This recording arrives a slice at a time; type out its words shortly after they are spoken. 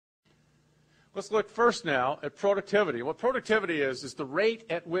Let's look first now at productivity. What productivity is the rate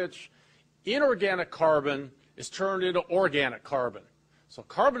at which inorganic carbon is turned into organic carbon. So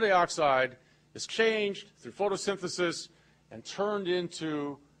carbon dioxide is changed through photosynthesis and turned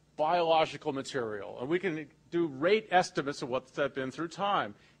into biological material. And we can do rate estimates of what's that been through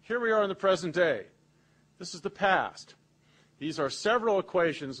time. Here we are in the present day. This is the past. These are several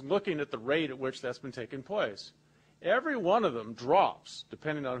equations looking at the rate at which that's been taking place. Every one of them drops,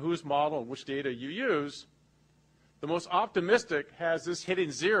 depending on whose model and which data you use. The most optimistic has this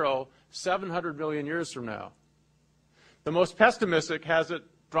hitting zero 700 million years from now. The most pessimistic has it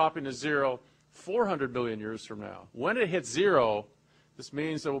dropping to zero 400 million years from now. When it hits zero, this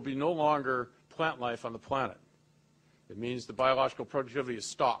means there will be no longer plant life on the planet. It means the biological productivity is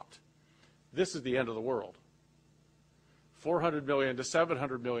stopped. This is the end of the world. 400 million to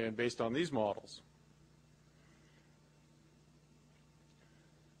 700 million based on these models.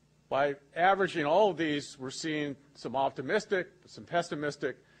 By averaging all of these, we're seeing some optimistic, some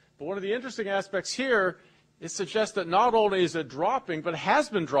pessimistic. But one of the interesting aspects here, it suggests that not only is it dropping, but it has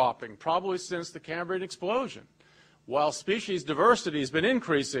been dropping, probably since the Cambrian explosion. While species diversity has been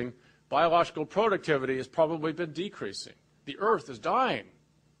increasing, biological productivity has probably been decreasing. The Earth is dying.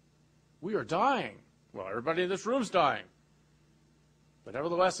 We are dying. Well, everybody in this room is dying. But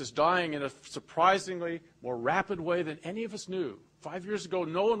nevertheless, it's dying in a surprisingly more rapid way than any of us knew. 5 years ago,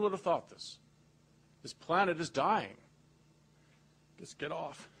 no one would have thought this. This planet is dying. Just get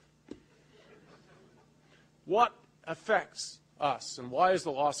off. What affects us, and why is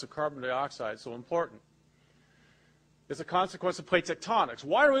the loss of carbon dioxide so important? It's a consequence of plate tectonics.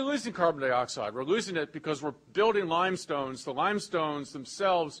 Why are we losing carbon dioxide? We're losing it because we're building limestones. The limestones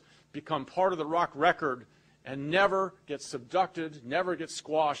themselves become part of the rock record and never get subducted, never get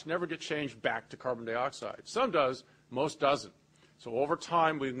squashed, never get changed back to carbon dioxide. Some does, most doesn't. So over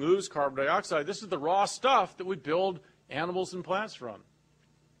time, we lose carbon dioxide. This is the raw stuff that we build animals and plants from.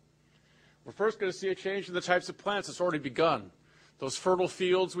 We're first going to see a change in the types of plants. It's already begun. Those fertile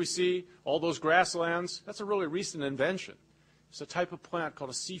fields we see, all those grasslands, that's a really recent invention. It's a type of plant called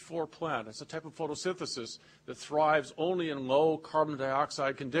a C4 plant. It's a type of photosynthesis that thrives only in low carbon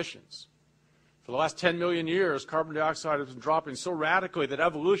dioxide conditions. For the last 10 million years, carbon dioxide has been dropping so radically that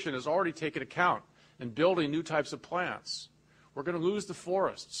evolution has already taken account in building new types of plants. We're going to lose the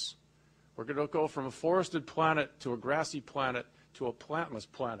forests. We're going to go from a forested planet to a grassy planet to a plantless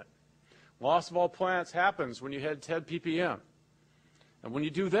planet. Loss of all plants happens when you hit 10 ppm. And when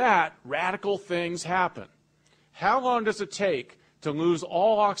you do that, radical things happen. How long does it take to lose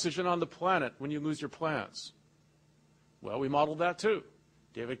all oxygen on the planet when you lose your plants? Well, we modeled that too.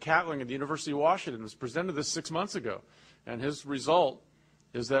 David Catling at the University of Washington was presented this 6 months ago. And his result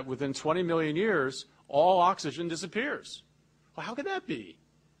is that within 20 million years, all oxygen disappears. Well, how could that be?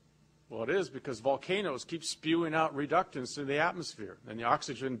 Well, it is because volcanoes keep spewing out reductants into the atmosphere, and the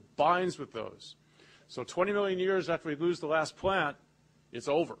oxygen binds with those. So 20 million years after we lose the last plant, it's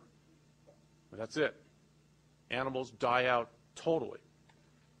over. That's it. Animals die out totally.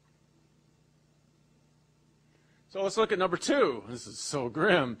 So let's look at number two. This is so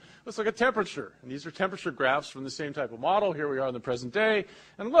grim. Let's look at temperature. And these are temperature graphs from the same type of model. Here we are in the present day.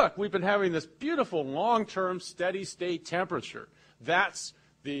 And look, we've been having this beautiful long-term steady state temperature. That's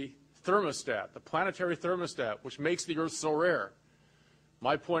the thermostat, the planetary thermostat, which makes the Earth so rare.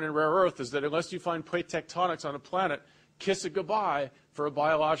 My point in rare Earth is that unless you find plate tectonics on a planet, kiss it goodbye for a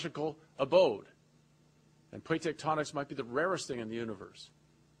biological abode. And plate tectonics might be the rarest thing in the universe.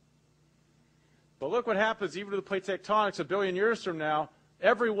 But look what happens even to the plate tectonics a billion years from now.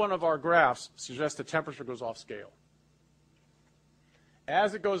 Every one of our graphs suggests the temperature goes off scale.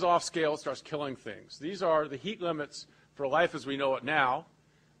 As it goes off scale, it starts killing things. These are the heat limits for life as we know it now.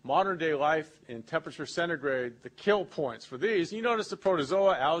 Modern day life in temperature centigrade, the kill points for these. You notice the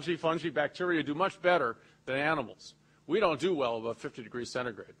protozoa, algae, fungi, bacteria do much better than animals. We don't do well above 50 degrees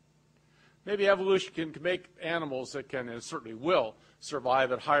centigrade. Maybe evolution can make animals that can, and it certainly will,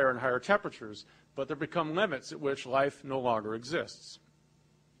 survive at higher and higher temperatures, but there become limits at which life no longer exists.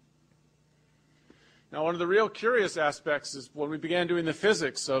 Now, one of the real curious aspects is when we began doing the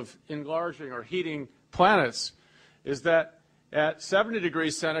physics of enlarging or heating planets is that at 70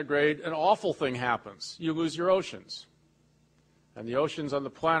 degrees centigrade, an awful thing happens. You lose your oceans. And the oceans on the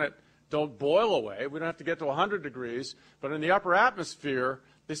planet don't boil away. We don't have to get to 100 degrees, but in the upper atmosphere,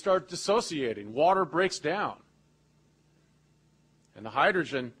 they start dissociating. Water breaks down. And the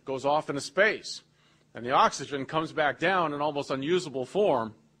hydrogen goes off into space. And the oxygen comes back down in almost unusable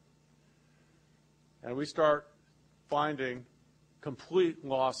form. And we start finding complete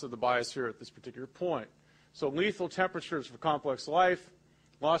loss of the biosphere at this particular point. So lethal temperatures for complex life,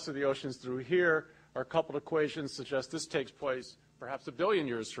 loss of the oceans through here. Our coupled equations suggest this takes place perhaps 1 billion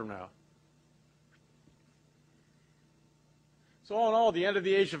years from now. So all in all, the end of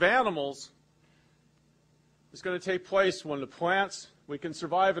the age of animals is going to take place when the plants, we can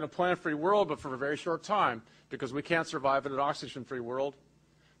survive in a plant-free world, but for a very short time, because we can't survive in an oxygen-free world.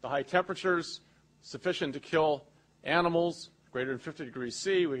 The high temperatures, sufficient to kill animals, greater than 50 degrees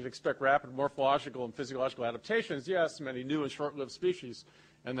C. We can expect rapid morphological and physiological adaptations, yes, many new and short-lived species,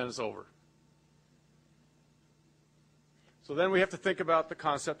 and then it's over. So then we have to think about the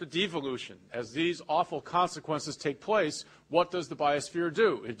concept of devolution. As these awful consequences take place, what does the biosphere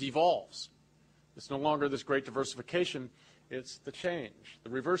do? It devolves. It's no longer this great diversification, it's the change, the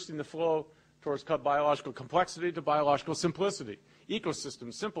reversing the flow towards biological complexity to biological simplicity.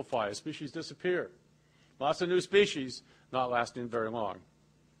 Ecosystems simplify as species disappear. Lots of new species not lasting very long.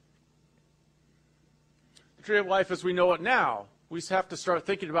 The tree of life as we know it now, we have to start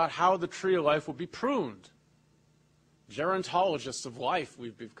thinking about how the tree of life will be pruned. Gerontologists of life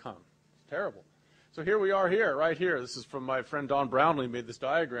we've become. It's terrible. So here we are here, right here. This is from my friend Don Brownlee, made this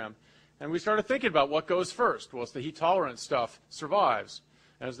diagram. And we started thinking about what goes first. Well, it's the heat-tolerant stuff survives.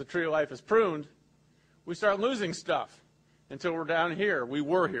 And as the tree of life is pruned, we start losing stuff until we're down here. We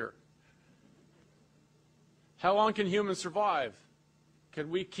were here. How long can humans survive? Can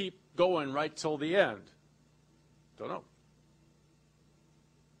we keep going right till the end? Don't know.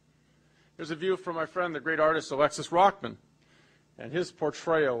 Here's a view from my friend, the great artist Alexis Rockman, and his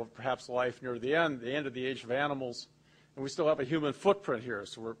portrayal of perhaps life near the end of the age of animals. And we still have a human footprint here,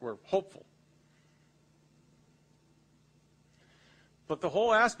 so we're hopeful. But the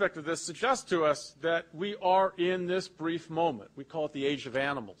whole aspect of this suggests to us that we are in this brief moment. We call it the age of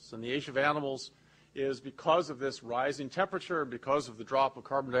animals. And the age of animals is because of this rising temperature, because of the drop of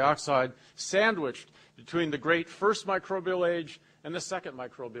carbon dioxide, sandwiched between the great first microbial age and the second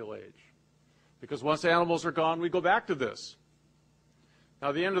microbial age. Because once animals are gone, we go back to this.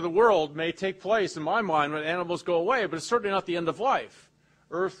 Now, the end of the world may take place, in my mind, when animals go away, but it's certainly not the end of life.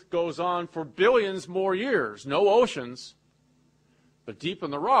 Earth goes on for billions more years, no oceans, but deep in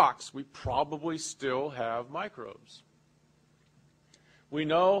the rocks, we probably still have microbes. We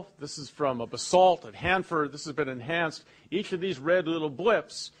know, this is from a basalt at Hanford, this has been enhanced. Each of these red little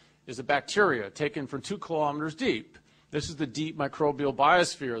blips is a bacteria taken from 2 kilometers deep. This is the deep microbial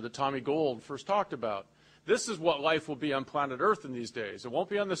biosphere that Tommy Gold first talked about. This is what life will be on planet Earth in these days. It won't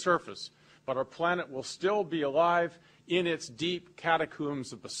be on the surface, but our planet will still be alive in its deep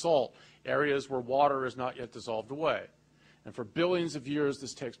catacombs of basalt, areas where water is not yet dissolved away. And for billions of years,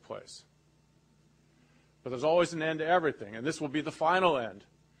 this takes place. But there's always an end to everything, and this will be the final end.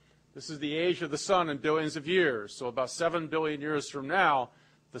 This is the age of the sun in billions of years. So about 7 billion years from now,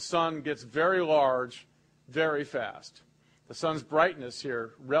 the sun gets very large, very fast. The sun's brightness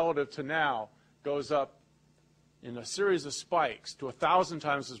here, relative to now, goes up in a series of spikes to 1,000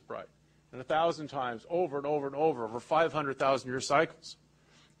 times as bright, and 1,000 times over and over and over 500,000-year cycles.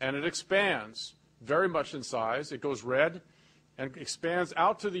 And it expands very much in size. It goes red and expands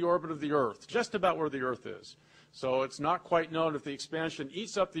out to the orbit of the Earth, just about where the Earth is. So it's not quite known if the expansion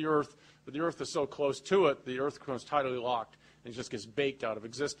eats up the Earth, but the Earth is so close to it, the Earth becomes tidally locked and just gets baked out of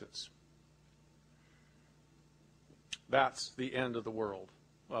existence. That's the end of the world.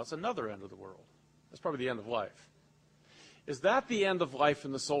 Well, it's another end of the world. That's probably the end of life. Is that the end of life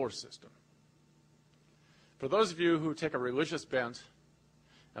in the solar system? For those of you who take a religious bent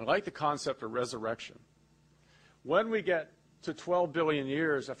and like the concept of resurrection, when we get to 12 billion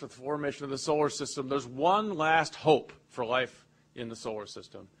years after the formation of the solar system, there's one last hope for life in the solar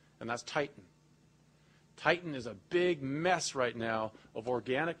system, and that's Titan. Titan is a big mess right now of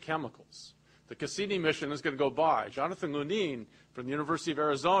organic chemicals. The Cassini mission is going to go by. Jonathan Lunin from the University of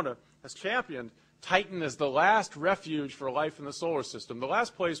Arizona has championed Titan as the last refuge for life in the solar system, the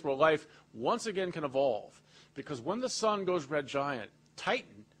last place where life once again can evolve. Because when the sun goes red giant,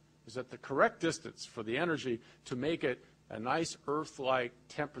 Titan is at the correct distance for the energy to make it a nice Earth-like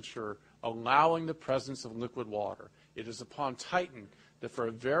temperature, allowing the presence of liquid water. It is upon Titan that for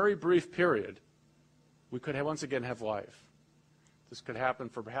a very brief period, we could once again have life. This could happen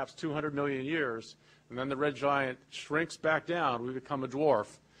for perhaps 200 million years, and then the red giant shrinks back down, we become a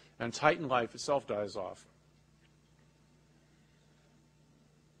dwarf, and Titan life itself dies off.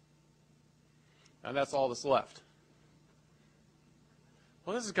 And that's all that's left.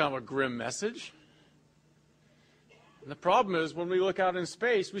 Well, this is kind of a grim message. And the problem is, when we look out in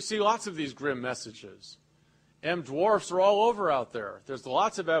space, we see lots of these grim messages. M dwarfs are all over out there. There's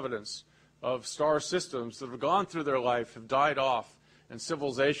lots of evidence of star systems that have gone through their life, have died off, and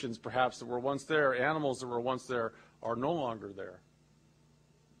civilizations perhaps that were once there, animals that were once there, are no longer there.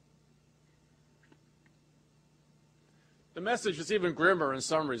 The message is even grimmer in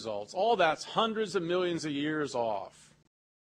some results. All that's hundreds of millions of years off.